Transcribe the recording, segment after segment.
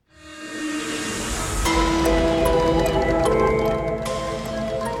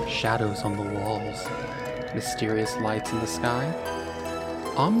shadows on the walls, mysterious lights in the sky,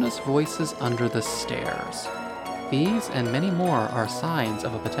 ominous voices under the stairs. These and many more are signs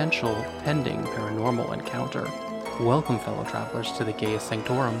of a potential pending paranormal encounter. Welcome, fellow travelers, to the Gaius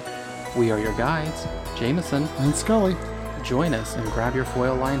Sanctorum. We are your guides, Jameson and Scully. Join us and grab your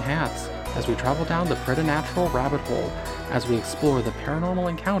foil-lined hats as we travel down the preternatural rabbit hole as we explore the paranormal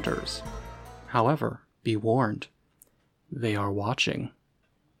encounters. However, be warned, they are watching.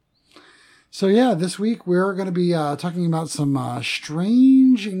 So yeah, this week we're going to be talking about some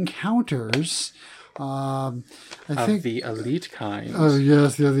strange encounters. I think the elite kind. Oh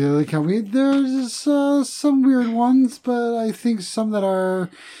yes, the elite kind. There's some weird ones, but I think some that are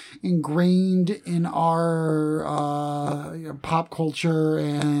ingrained in our pop culture,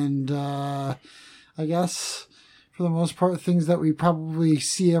 and I guess for the most part, things that we probably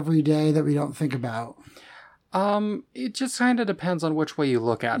see every day that we don't think about. It just kind of depends on which way you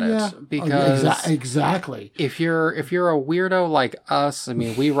look at it. Yeah, because exactly. If you're a weirdo like us, I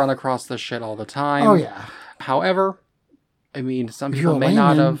mean, we run across this shit all the time. Oh yeah. However, I mean, some people may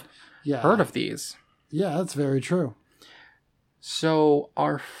not have heard of these. Yeah, that's very true. So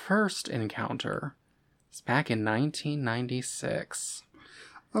our first encounter is back in 1996.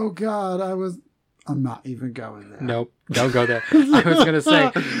 Oh God, I'm not even going there. Nope, don't go there. I was going to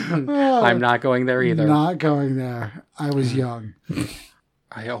say, I'm not going there either. Not going there. I was young.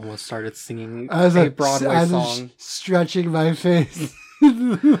 I almost started singing a Broadway song. Stretching my face.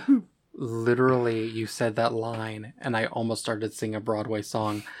 Literally, you said that line, and I almost started singing a Broadway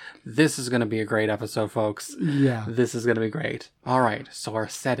song. This is going to be a great episode, folks. Yeah. This is going to be great. All right, so our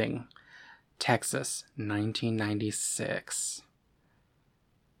setting, Texas, 1996.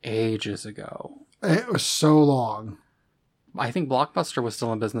 Ages ago. It was so long. I think Blockbuster was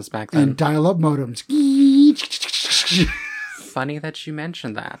still in business back then. And dial-up modems. Funny that you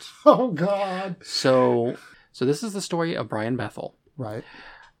mentioned that. Oh, God. So this is the story of Brian Bethel. Right.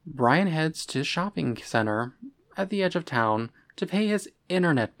 Brian heads to a shopping center at the edge of town to pay his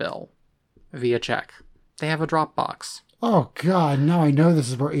internet bill via check. They have a drop box. Oh, God. Now I know this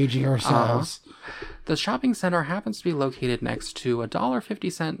is about aging ourselves. The shopping center happens to be located next to a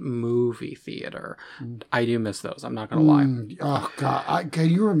 $1.50 movie theater. I do miss those. I'm not going to lie. Oh, God. Can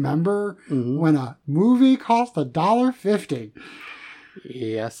you remember when a movie cost $1.50?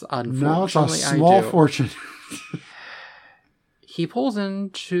 Yes, unfortunately, now it's a small fortune. He pulls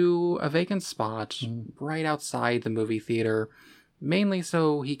into a vacant spot right outside the movie theater, mainly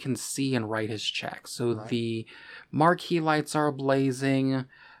so he can see and write his check. So the marquee lights are blazing.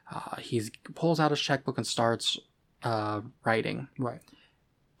 He pulls out his checkbook and starts writing. Right.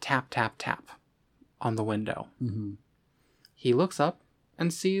 Tap, tap, tap on the window. Mm-hmm. He looks up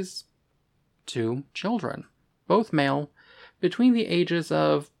and sees two children, both male, between the ages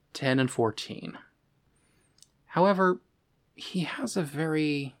of 10 and 14. However, he has a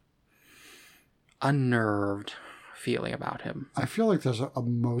very unnerved feeling about him. I feel like there's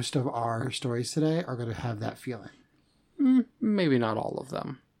most of our stories today are going to have that feeling. Maybe not all of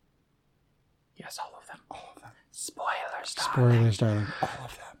them. Yes, all of them. All of them. Spoilers, darling. All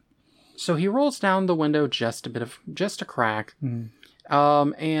of them. So he rolls down the window just a crack.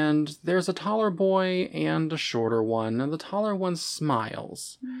 And there's a taller boy and a shorter one, and the taller one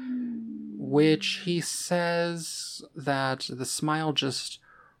smiles, which he says that the smile just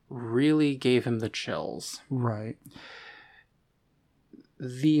really gave him the chills. Right.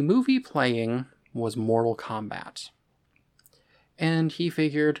 The movie playing was Mortal Kombat. And he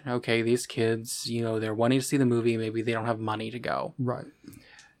figured, okay, these kids, they're wanting to see the movie. Maybe they don't have money to go. Right.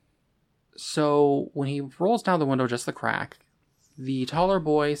 So when he rolls down the window just the crack, the taller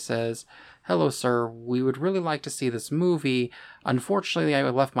boy says, "Hello, sir. We would really like to see this movie. Unfortunately, I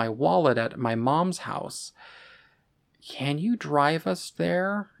left my wallet at my mom's house. Can you drive us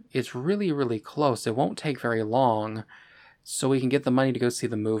there? It's really, really close. It won't take very long, so we can get the money to go see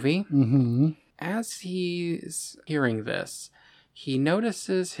the movie." Mm-hmm. As he's hearing this, he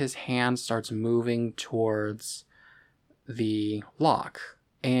notices his hand starts moving towards the lock.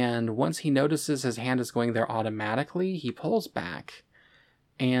 And once he notices his hand is going there automatically, he pulls back,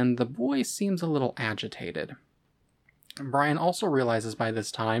 and the boy seems a little agitated. Brian also realizes by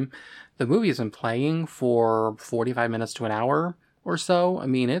this time the movie has been playing for 45 minutes to an hour or so. I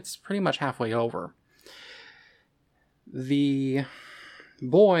mean, it's pretty much halfway over. The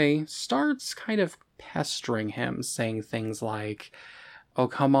boy starts kind of pestering him, saying things like, "Oh,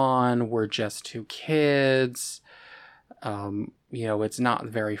 come on, we're just two kids. It's not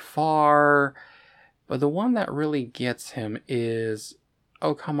very far." But the one that really gets him is,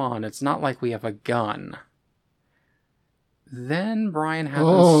 "Oh, come on, it's not like we have a gun." Then Brian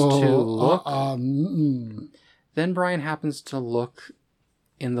happens to look. Mm-mm. Then Brian happens to look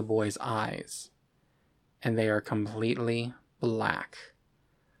in the boy's eyes, and they are completely black,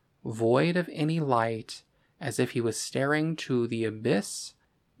 void of any light, as if he was staring to the abyss.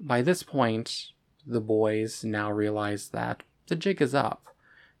 By this point, the boys now realize that the jig is up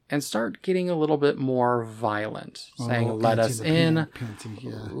and start getting a little bit more violent, saying, "Let us in,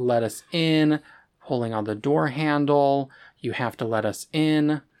 let us in," pulling on the door handle, "You have to let us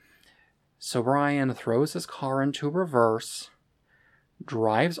in." So Brian throws his car into reverse,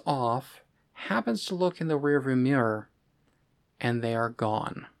 drives off, happens to look in the rearview mirror, and they are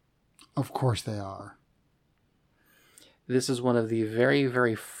gone. Of course they are. This is one of the very,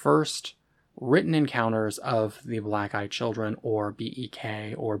 very first written encounters of the Black-Eyed Children, or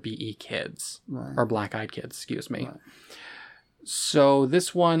BEK, or BE Kids, Right. or Black-Eyed Kids, excuse me. Right. So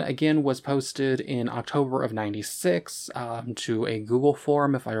this one, again, was posted in October of 96 to a Google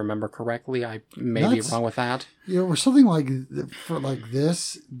forum, if I remember correctly. I may be wrong with that. Or something for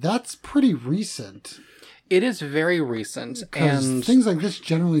this, that's pretty recent. It is very recent. And things like this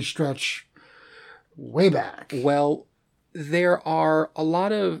generally stretch way back. Well, there are a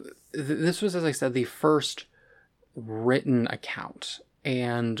lot of... This was, as I said, the first written account.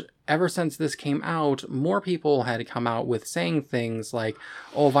 And ever since this came out, more people had come out with saying things like,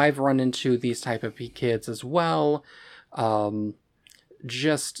 "Oh, I've run into these type of kids as well."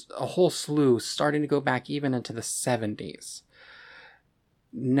 Just a whole slew, starting to go back even into the 70s.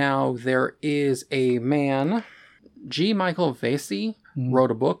 Now, there is a man, G. Michael Vasey,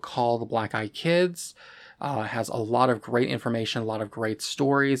 wrote a book called The Black-Eyed Kids. Has a lot of great information, a lot of great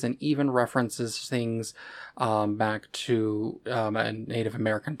stories, and even references things back to a Native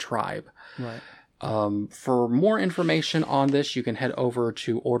American tribe. Right. For more information on this, you can head over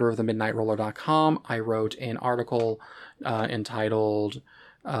to orderofthemidnightroller.com. I wrote an article entitled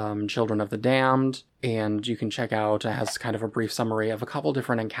Children of the Damned, and you can check out, it has kind of a brief summary of a couple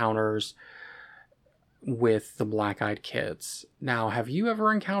different encounters with the Black-Eyed Kids. Now, have you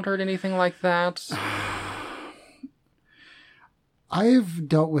ever encountered anything like that? I've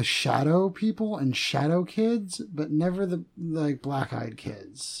dealt with shadow people and shadow kids, but never the Black-Eyed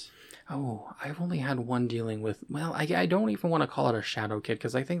Kids. Oh, I've only had one dealing with, well, I don't even want to call it a shadow kid,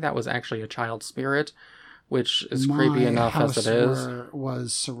 because I think that was actually a child spirit, which is creepy enough as it is.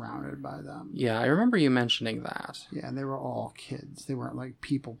 Was surrounded by them. Yeah, I remember you mentioning that. Yeah, and they were all kids. They weren't like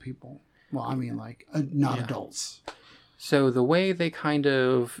people. Well, I mean, not adults. So the way they kind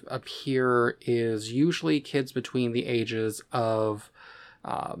of appear is usually kids between the ages of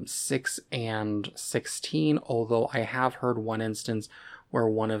 6 and 16, although I have heard one instance where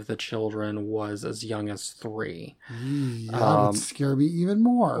one of the children was as young as 3. That would scare me even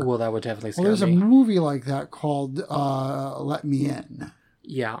more. Well, that would definitely scare me. There's a movie like that called Let Me In.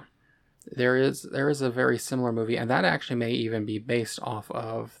 Yeah. There is a very similar movie, and that actually may even be based off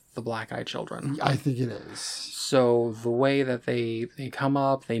of the Black-Eyed Children. I think it is. So the way that they come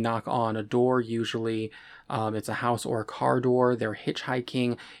up, they knock on a door, usually it's a house or a car door. They're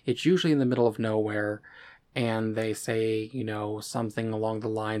hitchhiking. It's usually in the middle of nowhere. And they say, something along the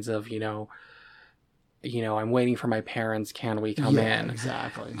lines of, I'm waiting for my parents. Can we come in?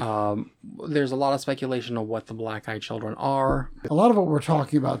 Exactly. There's a lot of speculation on what the Black-Eyed Children are. A lot of what we're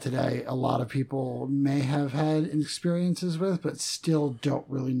talking about today, a lot of people may have had experiences with, but still don't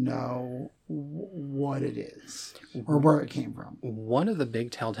really know what it is or where it came from. One of the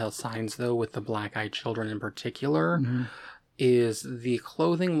big telltale signs, though, with the Black-Eyed Children in particular, is the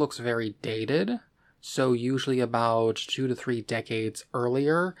clothing looks very dated. So usually about 2 to 3 decades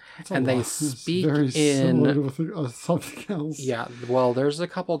earlier, and they speak in something else. Yeah, well, there's a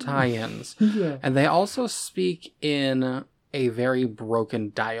couple tie-ins, and they also speak in a very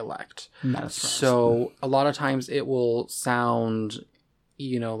broken dialect. So a lot of times it will sound,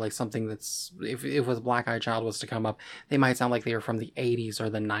 like something that's, if a Black-Eyed Child was to come up, they might sound like they were from the 80s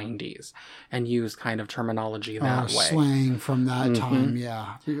or the 90s and use kind of terminology that way. Slang from that time,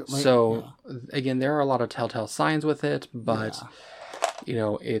 Again, there are a lot of telltale signs with it, but,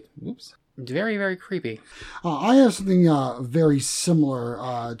 it's very, very creepy. I have something very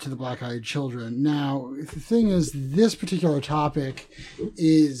similar to the Black-Eyed Children. Now, the thing is, this particular topic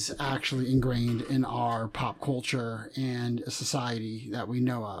is actually ingrained in our pop culture and society that we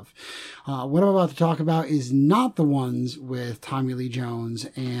know of. What I'm about to talk about is not the ones with Tommy Lee Jones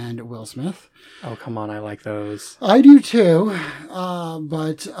and Will Smith. Oh, come on, I like those. I do too,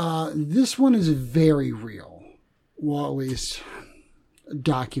 but this one is very real. Well, at least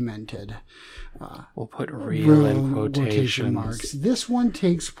documented. We'll put real in quotation marks. This one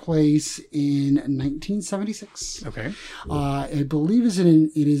takes place in 1976. Okay. I believe it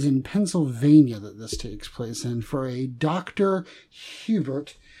is in Pennsylvania that this takes place. And for a Dr.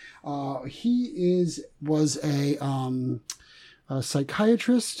 Hubert, he was a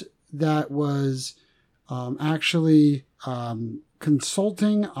psychiatrist that was actually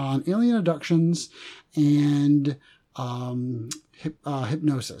consulting on alien abductions and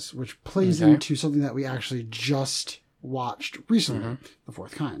hypnosis, which plays into something that we actually just watched recently, The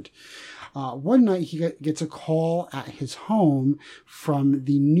Fourth Kind. One night he gets a call at his home from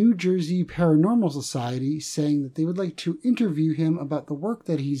the New Jersey Paranormal Society saying that they would like to interview him about the work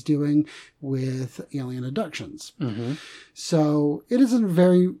that he's doing with alien abductions. So it is a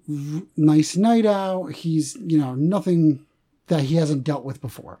very nice night out. He's, nothing that he hasn't dealt with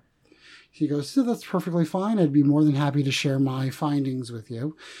before. He goes, so that's perfectly fine. I'd be more than happy to share my findings with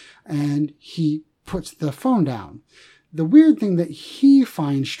you. And he puts the phone down. The weird thing that he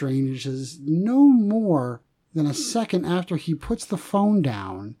finds strange is no more than a second after he puts the phone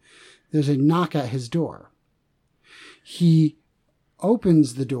down, there's a knock at his door. He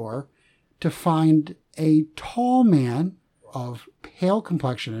opens the door to find a tall man of pale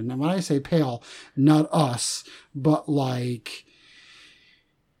complexion. And when I say pale, not us, but like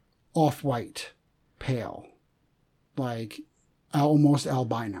off-white pale, like almost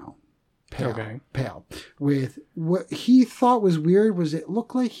albino pale, with what he thought was weird was it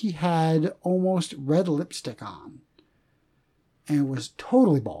looked like he had almost red lipstick on and was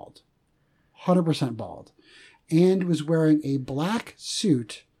totally bald, 100% bald, and was wearing a black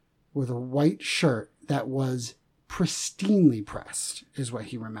suit with a white shirt that was pristinely pressed, is what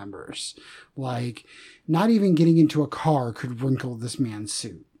he remembers. Like, not even getting into a car could wrinkle this man's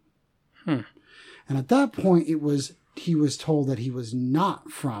suit. And at that point, he was told that he was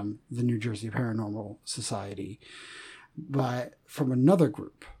not from the New Jersey Paranormal Society, but from another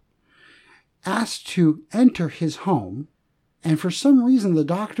group. Asked to enter his home, and for some reason, the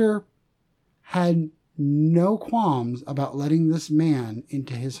doctor had no qualms about letting this man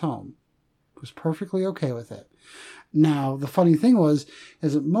into his home. Was perfectly okay with it. Now, the funny thing is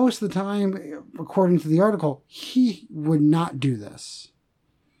that most of the time, according to the article, he would not do this.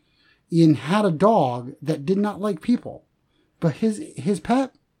 Ian had a dog that did not like people, but his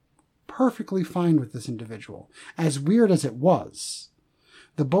pet, perfectly fine with this individual, as weird as it was.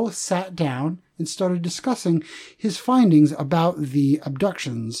 The both sat down and started discussing his findings about the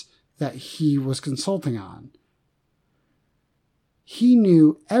abductions that he was consulting on. He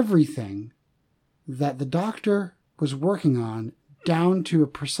knew everything that the doctor was working on down to a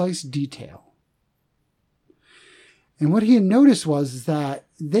precise detail. And what he had noticed was that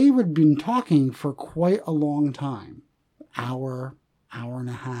they had been talking for quite a long time. Hour and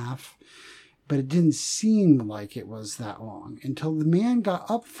a half. But it didn't seem like it was that long until the man got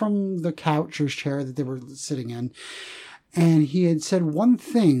up from the couch or chair that they were sitting in. And he had said one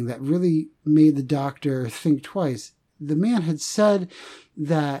thing that really made the doctor think twice. The man had said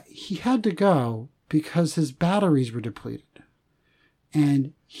that he had to go because his batteries were depleted.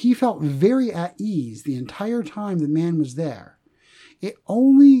 And he felt very at ease the entire time the man was there. It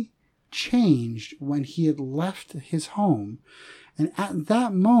only changed when he had left his home. And at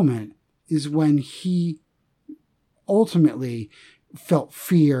that moment is when he ultimately felt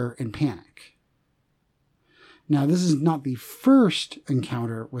fear and panic. Now, this is not the first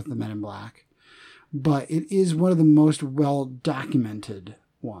encounter with the Men in Black, but it is one of the most well-documented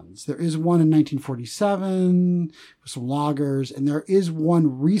ones. There is one in 1947 with some loggers, and there is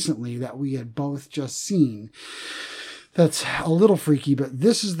one recently that we had both just seen that's a little freaky, but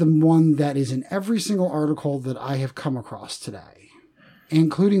this is the one that is in every single article that I have come across today,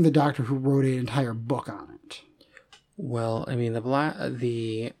 including the doctor who wrote an entire book on it. Well, I mean,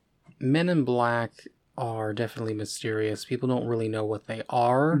 the Men in Black are definitely mysterious. People don't really know what they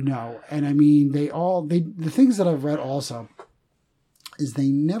are. No, and I mean, the things that I've read also is they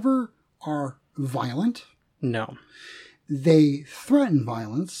never are violent. No. They threaten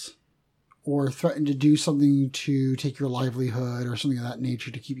violence or threaten to do something to take your livelihood or something of that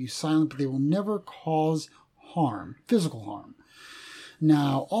nature to keep you silent, but they will never cause harm, physical harm.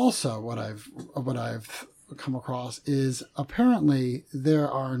 Now, also what I've come across is apparently there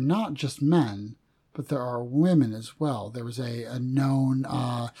are not just men, but there are women as well. There was a known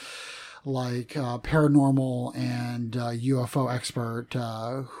paranormal and UFO expert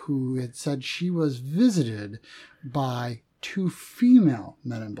who had said she was visited by two female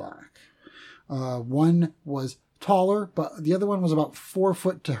Men in Black. One was taller, but the other one was about 4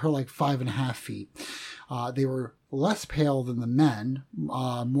 foot to her 5.5 feet. They were less pale than the men,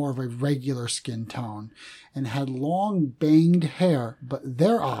 more of a regular skin tone, and had long banged hair, but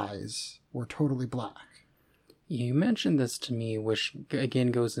their eyes were totally black. You mentioned this to me, which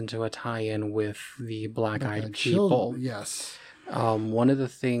again goes into a tie-in with the black-eyed Children, people. yes. One of the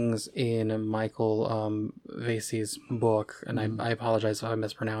things in Michael Vasey's book, and I apologize if I'm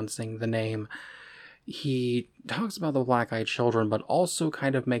mispronouncing the name, he talks about the black-eyed children, but also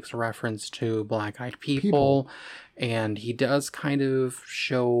kind of makes reference to black-eyed people. And he does kind of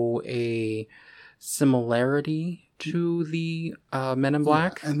show a similarity to the Men in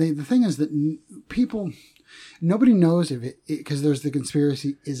Black. Yeah. And the thing is that nobody knows if it, because there's the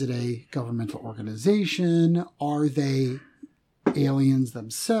conspiracy, is it a governmental organization? Are they aliens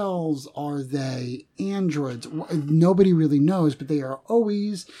themselves? Are they androids? Nobody really knows, but they are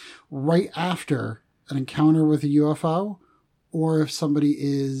always right after an encounter with a UFO, or if somebody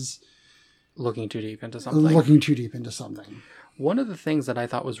is looking too deep into something. One of the things that I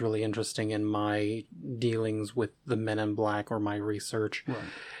thought was really interesting in my dealings with the Men in Black, or my research,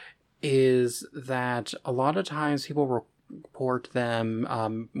 is that a lot of times people report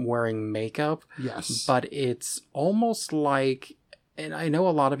them wearing makeup. Yes. But it's almost like, and I know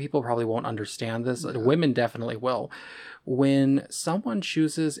a lot of people probably won't understand this, women definitely will. When someone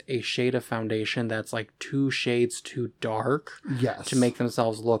chooses a shade of foundation that's like 2 shades too dark to make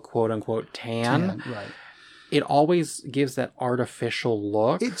themselves look quote unquote tan, right. It always gives that artificial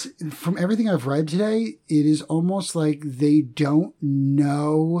look. It's, from everything I've read today, it is almost like they don't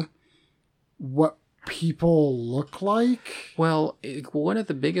know what people look like. Well, one of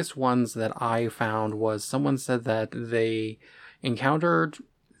the biggest ones that I found was someone said that they encountered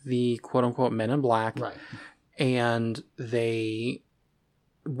the quote unquote Men in Black. Right. And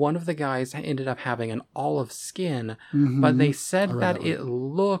one of the guys ended up having an olive skin, but they said that it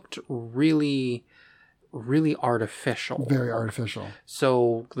looked really, really artificial. Very artificial.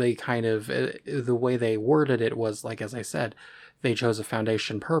 So they kind of, the way they worded it was, like, as I said, they chose a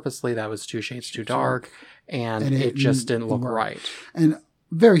foundation purposely that was 2 shades too dark, and it just didn't look right. And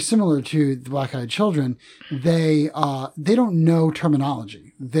very similar to the Black-Eyed Children, they don't know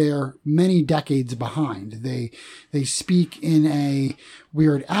terminology. They're many decades behind. They speak in a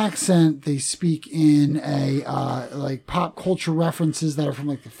weird accent. They speak in a like pop culture references that are from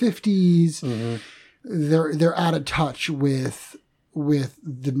like the 50s. They're out of touch with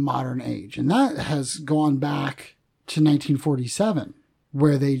the modern age, and that has gone back to 1947,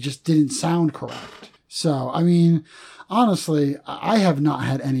 where they just didn't sound correct. So, I mean, honestly, I have not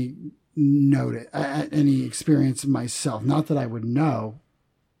had any experience myself. Not that I would know,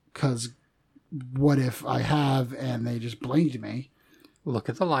 because what if I have and they just blinked me? Look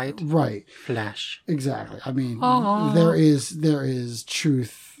at the light. Right. Flash. Exactly. I mean, there is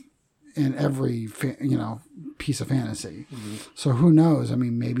truth in every piece of fantasy. So who knows? I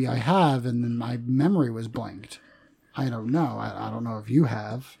mean, maybe I have, and then my memory was blanked. I don't know. I don't know if you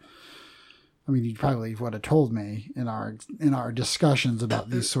have. I mean, you probably would have told me in our discussions about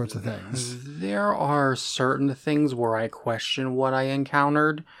these sorts of things. There are certain things where I question what I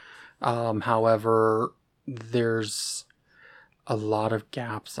encountered. However, there's a lot of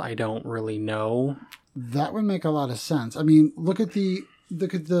gaps I don't really know. That would make a lot of sense. I mean, look at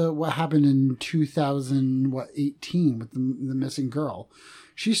what happened in 2018 with the missing girl.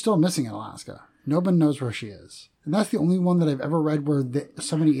 She's still missing in Alaska. Nobody knows where she is. And that's the only one that I've ever read where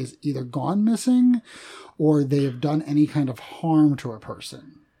somebody is either gone missing or they have done any kind of harm to a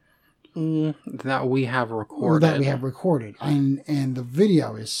person. That we have recorded. And the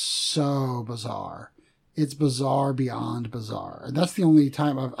video is so bizarre. It's bizarre beyond bizarre. And that's the only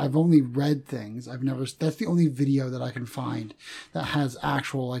time I've only read things. That's the only video that I can find that has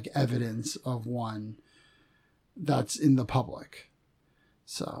actual like evidence of one that's in the public.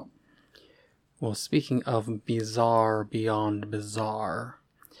 So. Well, speaking of bizarre beyond bizarre,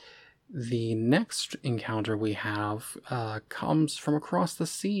 the next encounter we have comes from across the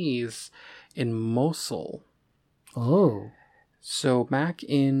seas in Mosul. Oh. So back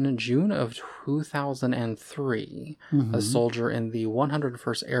in June of 2003, a soldier in the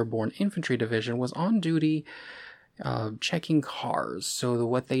 101st Airborne Infantry Division was on duty checking cars. So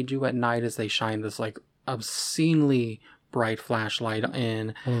what they do at night is they shine this like obscenely bright flashlight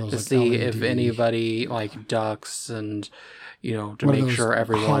in to see LED. If anybody like ducks and to make sure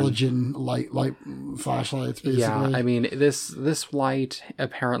everyone halogen light flashlights basically. Yeah, I mean this light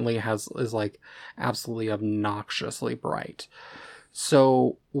apparently is like absolutely obnoxiously bright.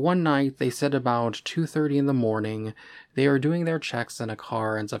 So one night they said about 2:30 in the morning they are doing their checks and a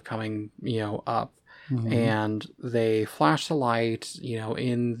car ends up coming up and they flash the light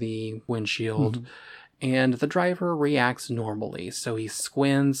in the windshield. And the driver reacts normally. So he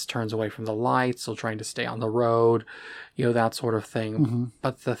squints, turns away from the lights, still trying to stay on the road, that sort of thing. Mm-hmm.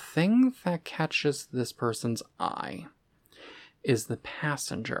 But the thing that catches this person's eye is the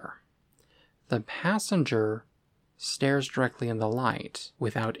passenger. The passenger stares directly in the light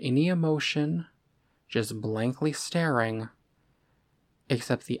without any emotion, just blankly staring,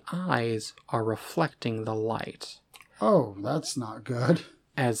 except the eyes are reflecting the light. Oh, that's not good.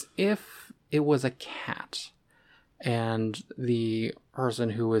 As if it was a cat. And the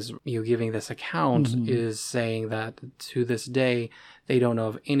person who is giving this account is saying that to this day, they don't know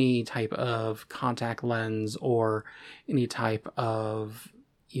of any type of contact lens or any type of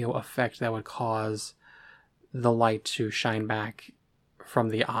effect that would cause the light to shine back from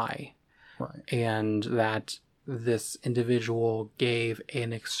the eye. Right. And that this individual gave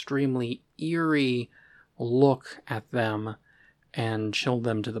an extremely eerie look at them and chilled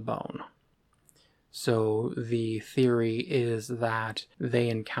them to the bone. So the theory is that they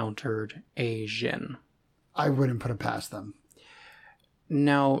encountered a Jinn. I wouldn't put it past them.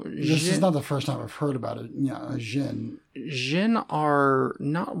 Now, this is not the first time I've heard about it. A Jinn. Jinn are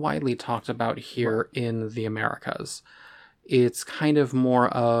not widely talked about here in the Americas. It's kind of more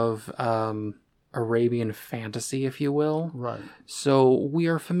of Arabian fantasy, if you will. Right. So we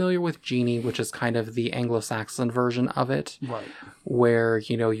are familiar with Genie, which is kind of the Anglo-Saxon version of it. Right. Where,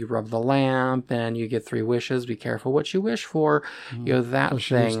 you rub the lamp and you get 3 wishes. Be careful what you wish for. That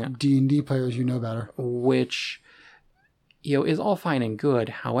thing. D&D players, better. Which, is all fine and good.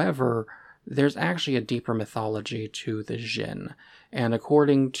 However, there's actually a deeper mythology to the Jinn. And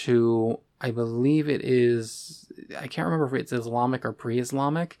according to, I believe it is, I can't remember if it's Islamic or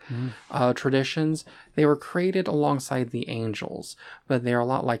pre-Islamic traditions, they were created alongside the angels. But they're a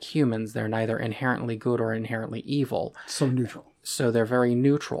lot like humans. They're neither inherently good or inherently evil. So neutral. So they're very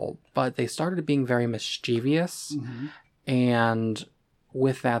neutral. But they started being very mischievous. And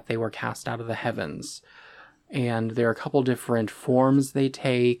with that, they were cast out of the heavens. And there are a couple different forms they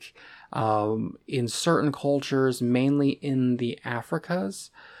take. In certain cultures, mainly in the Africas,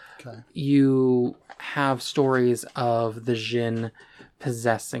 you have stories of the Jinn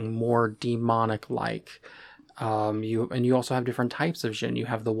possessing more demonic-like. You also have different types of Jinn. You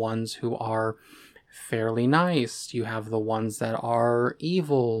have the ones who are fairly nice. You have the ones that are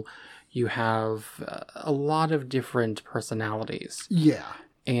evil. You have a lot of different personalities. Yeah.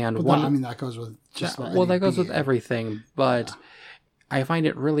 And that goes with just about that goes with everything. But I find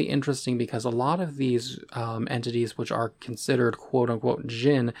it really interesting because a lot of these entities, which are considered quote-unquote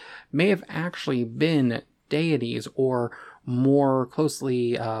Jinn, may have actually been deities or more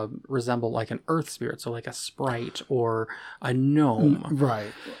closely resemble like an earth spirit, so like a sprite or a gnome.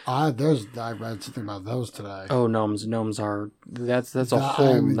 Right. I read something about those today. Oh, gnomes are that's a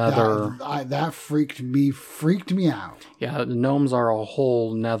whole nother. That freaked me out. Yeah, gnomes are a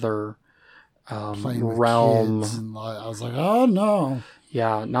whole nother realm. And I was like, oh no.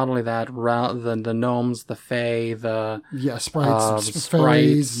 Yeah, not only that, the gnomes, the fae, the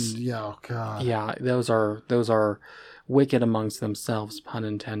sprites. Yeah, oh god. Yeah, those are wicked amongst themselves, pun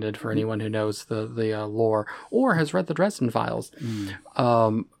intended, for anyone who knows the lore or has read the Dresden Files.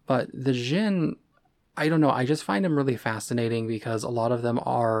 But the Jinn, I don't know, I just find them really fascinating because a lot of them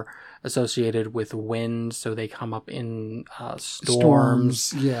are associated with wind, so they come up in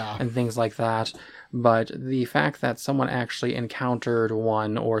storms and things like that. But the fact that someone actually encountered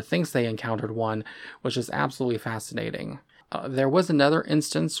one or thinks they encountered one was just absolutely fascinating. There was another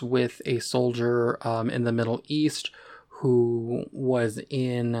instance with a soldier in the Middle East who was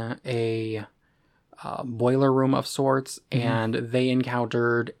in a boiler room of sorts, and they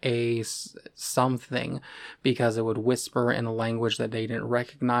encountered something because it would whisper in a language that they didn't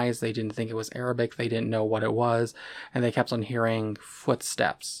recognize. They didn't think it was Arabic. They didn't know what it was, and they kept on hearing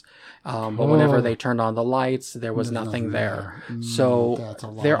footsteps. But whenever they turned on the lights, there was nothing there. So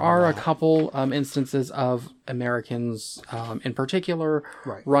there are a couple instances of Americans in particular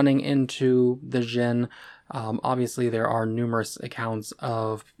running into the Jinn. Obviously, there are numerous accounts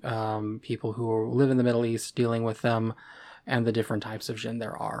of people who live in the Middle East dealing with them and the different types of Jinn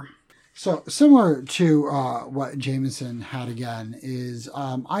there are. So similar to what Jameson had again is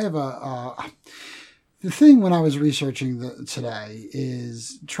I have the thing when I was researching today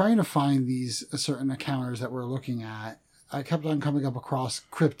is trying to find these certain encounters that we're looking at. I kept on coming up across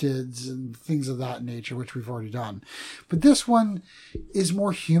cryptids and things of that nature, which we've already done. But this one is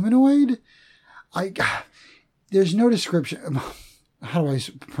more humanoid. There's no description. How do I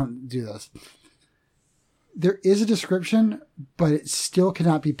do this? There is a description, but it still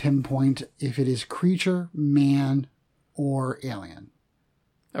cannot be pinpointed if it is creature, man, or alien.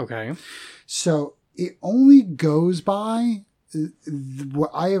 Okay. So it only goes by,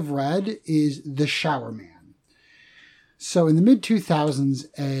 what I have read is the shower man. So in the mid-2000s,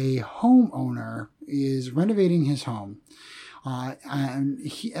 a homeowner is renovating his home. And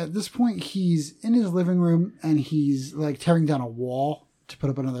at this point, he's in his living room and he's like tearing down a wall to put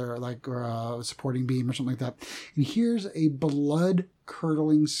up another supporting beam or something like that. And here's a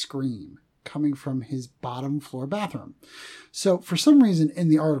blood-curdling scream coming from his bottom floor bathroom. So for some reason in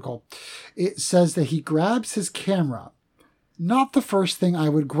the article, it says that he grabs his camera. Not the first thing I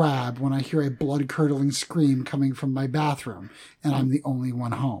would grab when I hear a blood-curdling scream coming from my bathroom and I'm the only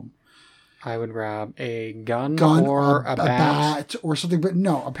one home. I would grab a gun or a bat or something. But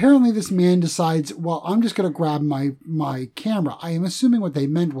no, apparently this man decides, well, I'm just going to grab my camera. I am assuming what they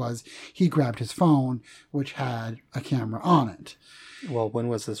meant was he grabbed his phone, which had a camera on it. Well, when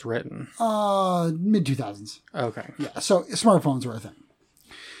was this written? Mid-2000s. Okay. Yeah, so smartphones were a thing.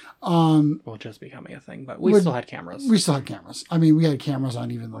 Well, just becoming a thing, but we still had cameras. We still had cameras. I mean, we had cameras on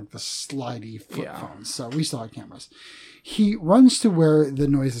even like the slidey flip Yeah. phones, so we still had cameras. He runs to where the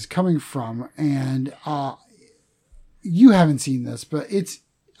noise is coming from, and you haven't seen this, but it's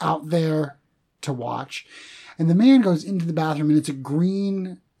out there to watch. And the man goes into the bathroom, and it's a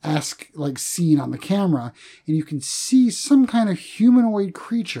green-esque like scene on the camera, and you can see some kind of humanoid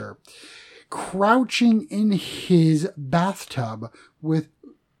creature crouching in his bathtub with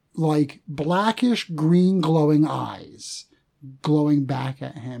like blackish green glowing eyes glowing back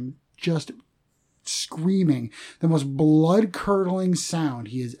at him, just screaming the most blood-curdling sound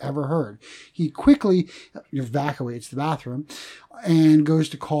he has ever heard. He quickly evacuates the bathroom and goes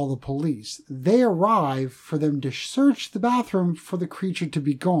to call the police. They arrive for them to search the bathroom for the creature to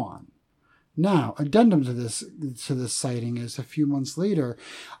be gone. Now, addendum to this sighting is a few months later,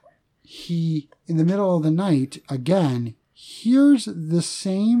 he, in the middle of the night, again, hears the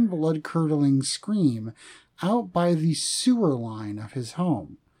same blood-curdling scream out by the sewer line of his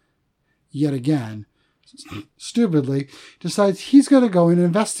home. Yet again, stupidly, decides he's going to go and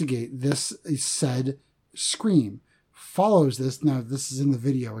investigate this said scream. Follows this. Now, this is in the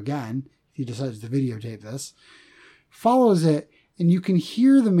video again. He decides to videotape this. Follows it, and you can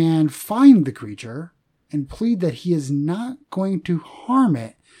hear the man find the creature and plead that he is not going to harm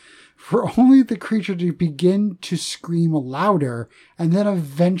it, for only the creature to begin to scream louder and then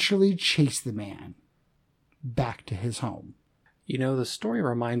eventually chase the man back to his home. You know, the story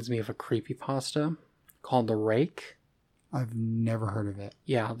reminds me of a creepypasta called The Rake. I've never heard of it.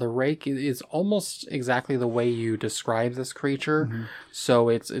 Yeah, The Rake is almost exactly the way you describe this creature. Mm-hmm. So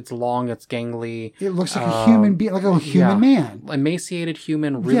it's long, it's gangly. It looks like a human being, like a human man. Emaciated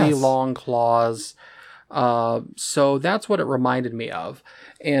human, really Yes. long claws. So that's what it reminded me of.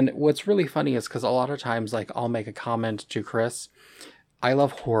 And what's really funny is because a lot of times, like, I'll make a comment to Chris. I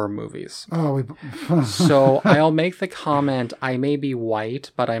love horror movies. Oh, So I'll make the comment, I may be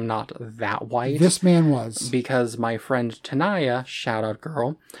white, but I'm not that white. This man was. Because my friend Tanaya, shout out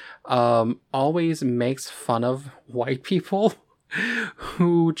girl, always makes fun of white people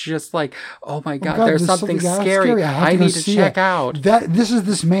who just like, oh my God, there's something scary. I need to check out. This is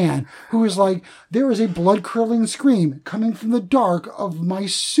this man who is like, there is a blood-curdling scream coming from the dark of my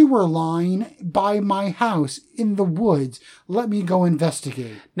sewer line by my house in the woods. Let me go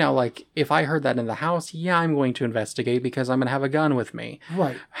investigate. Now, like, if I heard that in the house, yeah, I'm going to investigate because I'm going to have a gun with me.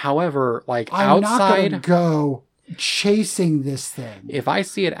 Right. However, like, I'm not outside, going to go chasing this thing. if I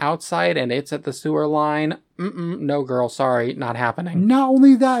see it outside and it's at the sewer line, no, girl, sorry, not happening. Not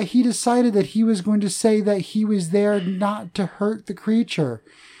only that, he decided that he was going to say that he was there not to hurt the creature,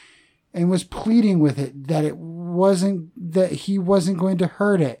 and was pleading with it that he wasn't going to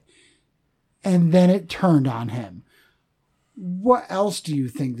hurt it. And then it turned on him. What else do you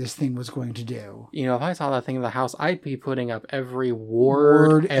think this thing was going to do? You know, if I saw that thing in the house, I'd be putting up every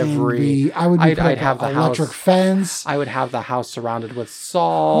word every. I would be I'd have the electric house, fence. I would have the house surrounded with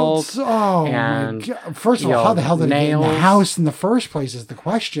salt. Oh and, my God. First of all, how the hell did it get in the house in the first place is the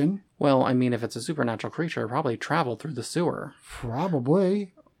question. Well, I mean, if it's a supernatural creature, it probably traveled through the sewer.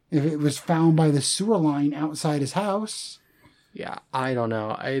 Probably. If it was found by the sewer line outside his house. Yeah, I don't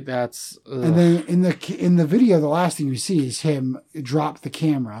know. That's ugh. And then in the video, the last thing you see is him drop the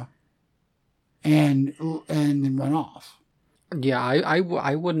camera and then run off. Yeah, I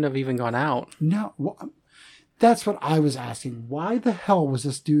wouldn't have even gone out. No, that's what I was asking. Why the hell was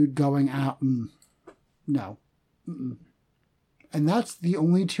this dude going out? No. Mm-mm. And that's the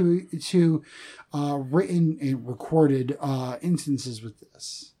only two written and recorded instances with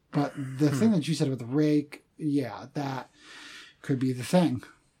this. But the thing that you said about the rake, yeah, that could be the thing.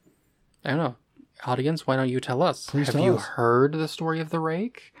 I don't know. Audience, why don't you tell us? Please Have tell you us. heard the story of the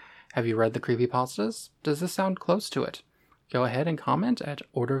rake? Have you read the creepypastas? Does this sound close to it? Go ahead and comment at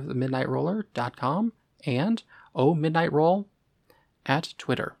orderofthemidnightroller.com and midnightroll at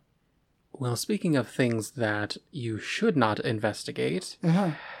Twitter. Well, speaking of things that you should not investigate,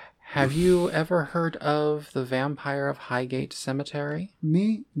 have you ever heard of the Vampire of Highgate Cemetery?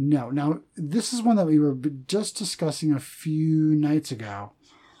 Me? No. Now, this is one that we were just discussing a few nights ago.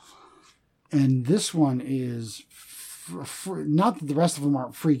 And this one is, not that the rest of them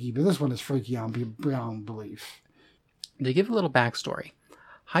aren't freaky, but this one is freaky beyond belief. To give a little backstory,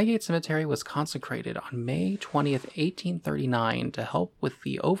 Highgate Cemetery was consecrated on May 20th, 1839 to help with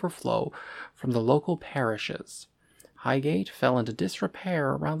the overflow from the local parishes. Highgate fell into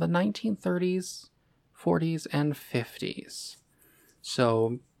disrepair around the 1930s, 40s, and 50s.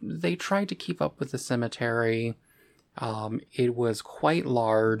 So they tried to keep up with the cemetery. It was quite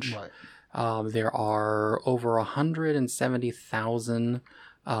large. Right. There are over 170,000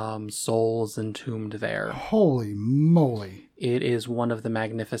 souls entombed there. Holy moly. It is one of the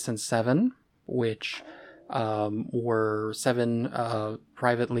Magnificent Seven, which were 7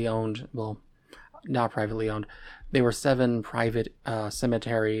 privately owned, well, not privately owned. They were 7 private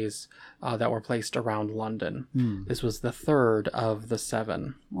cemeteries that were placed around London. This was the 3rd of the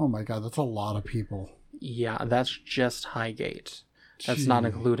 7. Oh my God, that's a lot of people. Yeah, that's just Highgate. That's not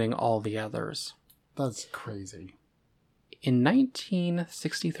including all the others. That's crazy. In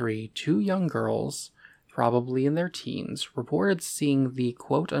 1963, 2 young girls, probably in their teens, reported seeing the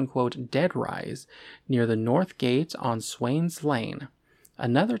quote-unquote dead rise near the North Gate on Swains Lane.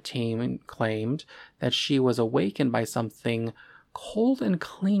 Another teen claimed that she was awakened by something cold and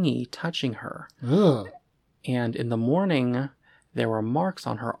clingy touching her. Ugh. And in the morning, there were marks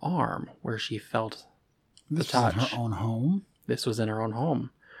on her arm where she felt the touch. This was in her own home? This was in her own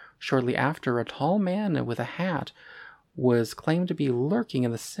home. Shortly after, a tall man with a hat was claimed to be lurking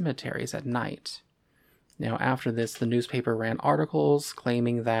in the cemeteries at night. Now, after this, the newspaper ran articles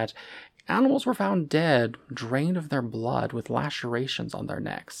claiming that animals were found dead, drained of their blood, with lacerations on their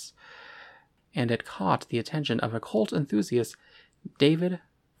necks. And it caught the attention of occult enthusiast David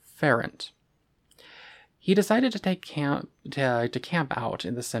Farrant. He decided to camp out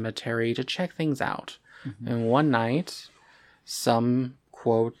in the cemetery to check things out. Mm-hmm. And one night, some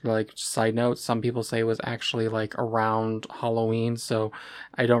quote, like, side note, some people say it was actually like around Halloween, so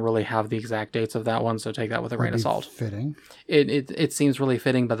I don't really have the exact dates of that one, so take that with a grain of salt. Fitting. It seems really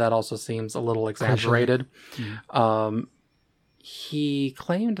fitting, but that also seems a little exaggerated. Mm-hmm. He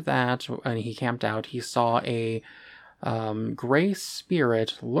claimed that when he camped out, he saw a gray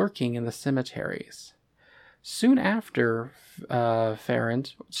spirit lurking in the cemeteries. Soon after,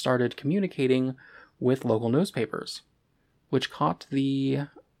 Farrant started communicating with local newspapers, which caught the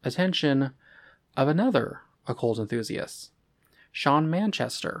attention of another occult enthusiast, Sean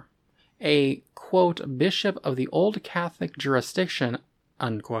Manchester, a, quote, bishop of the old Catholic jurisdiction,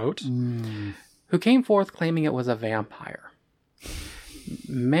 unquote, who came forth claiming it was a vampire.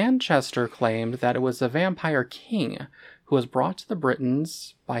 Manchester claimed that it was a vampire king who was brought to the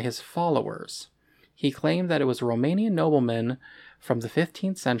Britons by his followers. He claimed that it was a Romanian nobleman from the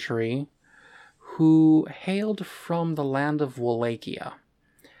 15th century who hailed from the land of Wallachia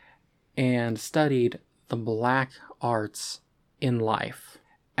and studied the black arts in life.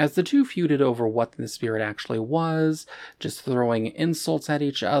 As the two feuded over what the spirit actually was, just throwing insults at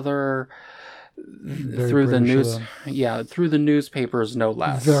each other through the newspapers, no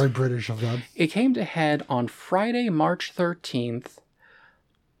less. Very British of them. It came to head on Friday, March 13th,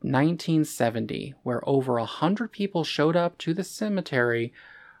 1970, where over 100 people showed up to the cemetery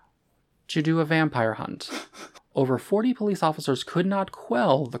to do a vampire hunt. Over 40 police officers could not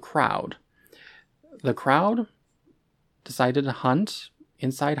quell the crowd. The crowd decided to hunt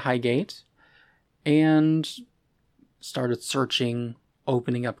inside Highgate and started searching,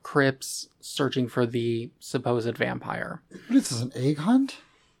 opening up crypts, searching for the supposed vampire. This is an egg hunt?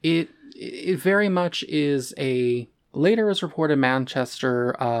 It very much is a... Later, as reported,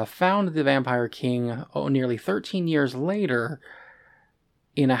 Manchester found the Vampire King nearly 13 years later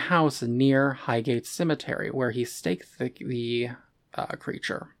in a house near Highgate Cemetery, where he staked the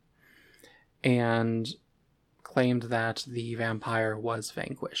creature and claimed that the vampire was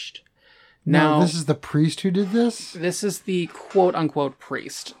vanquished. Now, this is the priest who did this? This is the quote-unquote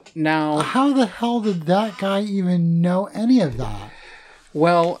priest. Now, how the hell did that guy even know any of that?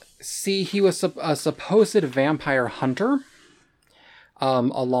 Well, see, he was a supposed vampire hunter,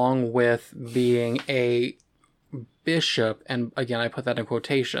 along with being a bishop, and again, I put that in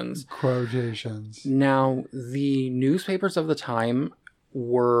quotations. Quotations. Now, the newspapers of the time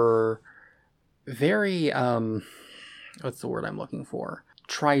were very, what's the word I'm looking for?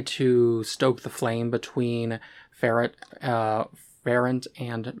 try to stoke the flame between Ferret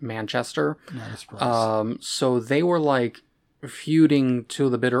and Manchester. Not a surprise. So they were like feuding to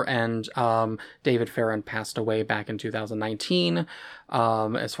the bitter end. David Farron passed away back in 2019.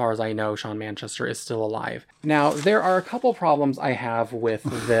 As far as I know, Sean Manchester is still alive. Now, there are a couple problems I have with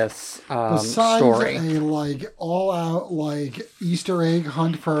this Besides story. a like all out like Easter egg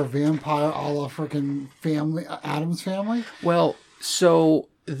hunt for a vampire, a la freaking family, Addams Family. Well, so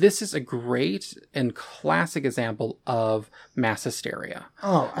this is a great and classic example of mass hysteria.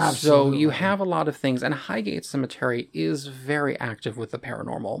 Oh, absolutely. So you have a lot of things, and Highgate Cemetery is very active with the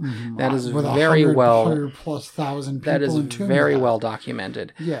paranormal. That is with very 100,000+ people that is entombed very in that. well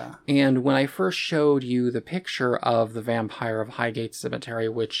documented. Yeah. And when I first showed you the picture of the vampire of Highgate Cemetery,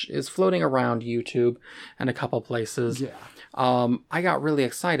 which is floating around YouTube and a couple places, Yeah. I got really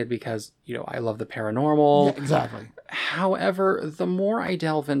excited because, I love the paranormal. Yeah, exactly. However, the more I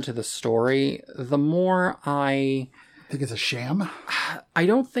delve into the story, the more I Think it's a sham.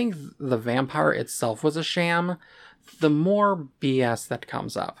 don't think the vampire itself was a sham, the more BS that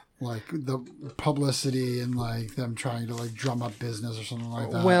comes up. Like the publicity and like them trying to like drum up business or something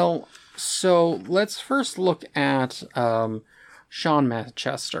like that. Well, so let's first look at Sean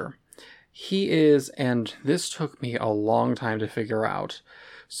Manchester. He is, and this took me a long time to figure out.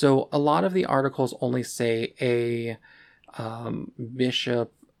 So a lot of the articles only say a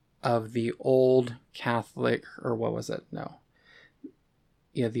bishop of the old Catholic, or what was it? No.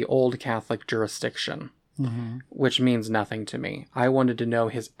 Yeah, the old Catholic jurisdiction, which means nothing to me. I wanted to know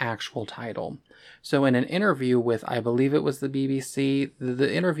his actual title. So in an interview with, I believe it was the BBC,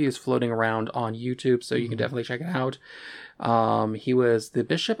 the interview is floating around on YouTube, so you can definitely check it out. He was the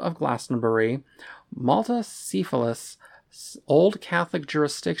Bishop of Glastonbury, Malta Cephalus, Old Catholic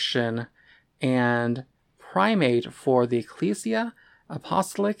jurisdiction, and primate for the Ecclesia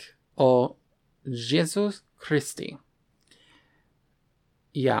Apostolic o Jesus Christi.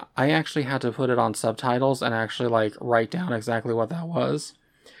 Yeah, I actually had to put it on subtitles and actually write down exactly what that was.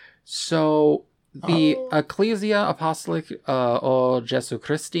 So the Ecclesia Apostolic o Jesu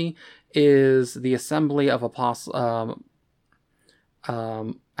Christi is the assembly of apostolic,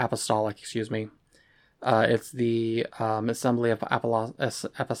 excuse me. It's the Assembly of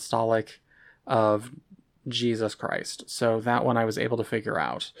Apostolic of Jesus Christ. So that one I was able to figure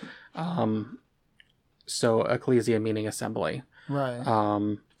out. So ecclesia meaning assembly.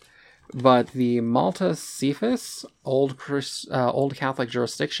 Right. But the Malta Cephas, old Catholic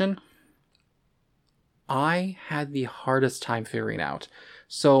jurisdiction, I had the hardest time figuring out.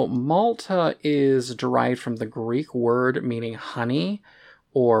 So Malta is derived from the Greek word meaning honey,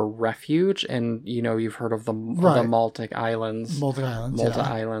 or refuge, and you've heard of the Maltic Islands. Malta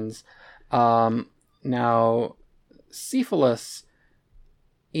Islands. Now, Cephalus,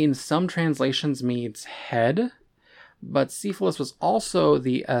 in some translations, means head, but Cephalus was also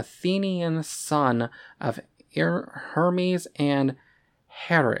the Athenian son of Hermes and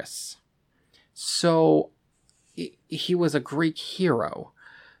Hera. So he was a Greek hero.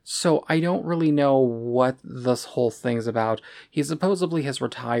 So I don't really know what this whole thing's about. He supposedly has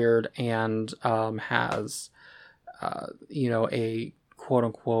retired and has, a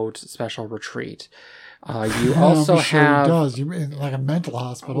quote-unquote special retreat. You also have... He does. You mean like a mental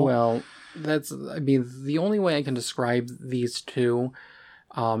hospital. Well, the only way I can describe these two...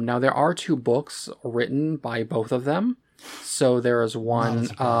 now, there are 2 books written by both of them. So there is one...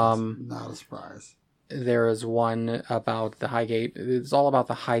 Not a surprise. There is one about the Highgate. It's all about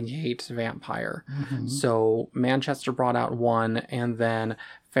the Highgate vampire. So Manchester brought out one, and then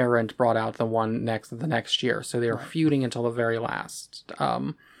Ferrant brought out the one the next year. So they were feuding until the very last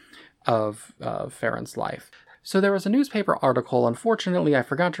of Ferrant's life. So there was a newspaper article. Unfortunately, I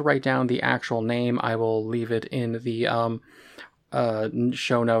forgot to write down the actual name. I will leave it in the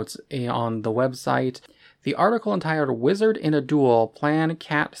show notes on the website. The article entitled "Wizard in a Duel Plan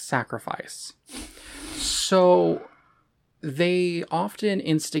Cat Sacrifice." So they often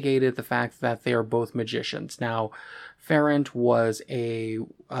instigated the fact that they are both magicians. Now, Ferrant was a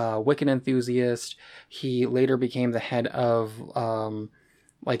Wiccan enthusiast. He later became the head of an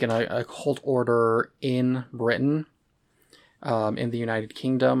occult order in Britain, in the United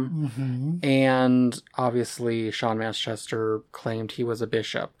Kingdom. And obviously, Sean Manchester claimed he was a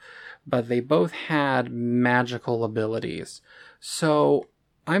bishop. But they both had magical abilities. So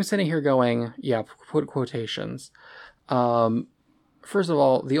I'm sitting here going, put quotations. First of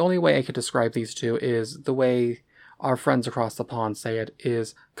all, the only way I could describe these two is the way our friends across the pond say it,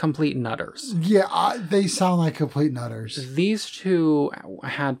 is complete nutters. Yeah, they sound like complete nutters. These two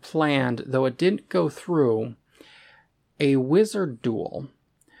had planned, though it didn't go through, a wizard duel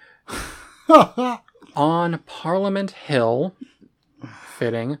on Parliament Hill,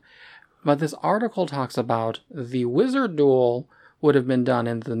 fitting, but this article talks about the wizard duel would have been done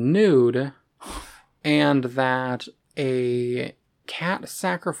in the nude, and that a cat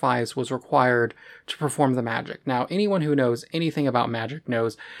sacrifice was required to perform the magic. Now, anyone who knows anything about magic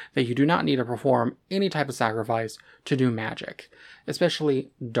knows that you do not need to perform any type of sacrifice to do magic,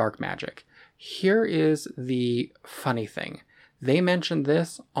 especially dark magic. Here is the funny thing. They mentioned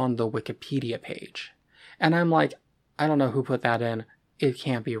this on the Wikipedia page. And I'm like, I don't know who put that in. It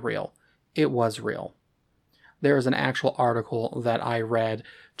can't be real. It was real. There is an actual article that I read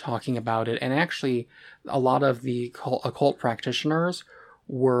talking about it. And actually, a lot of the occult practitioners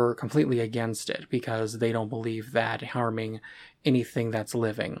were completely against it because they don't believe that harming anything that's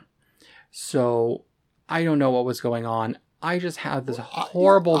living. So I don't know what was going on. I just had this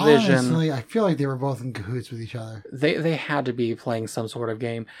horrible vision. Honestly, I feel like they were both in cahoots with each other. They had to be playing some sort of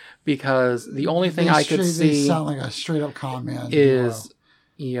game because the only thing I could see... They sound like a straight-up con man. Is,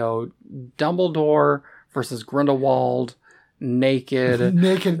 Dumbledore versus Grindelwald, naked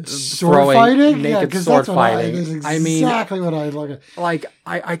sword fighting? Naked sword fighting. Exactly what I look at. Like,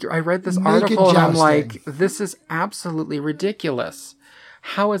 I read this article and I'm like, this is absolutely ridiculous.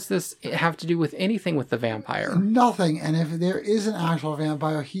 How does this have to do with anything with the vampire? Nothing. And if there is an actual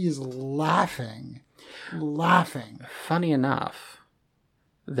vampire, he is laughing. Funny enough,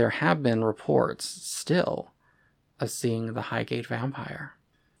 there have been reports still of seeing the Highgate vampire.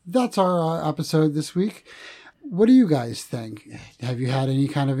 That's our episode this week. What do you guys think? Have you had any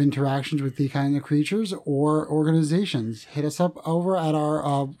kind of interactions with the kind of creatures or organizations? Hit us up over at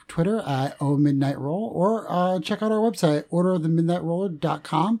our Twitter at @OMidnightRoll or check out our website,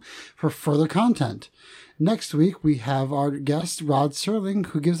 orderofthemidnightroller.com for further content. Next week, we have our guest, Rod Serling,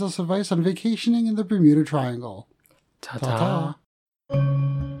 who gives us advice on vacationing in the Bermuda Triangle. Ta-ta.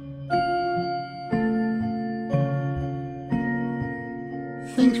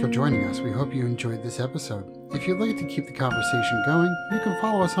 Thanks for joining us. We hope you enjoyed this episode. If you'd like to keep the conversation going, you can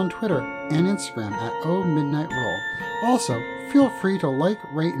follow us on Twitter and Instagram at @OMidnightRoll. Also, feel free to like,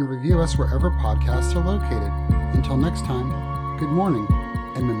 rate, and review us wherever podcasts are located. Until next time, good morning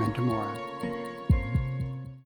and memento mori.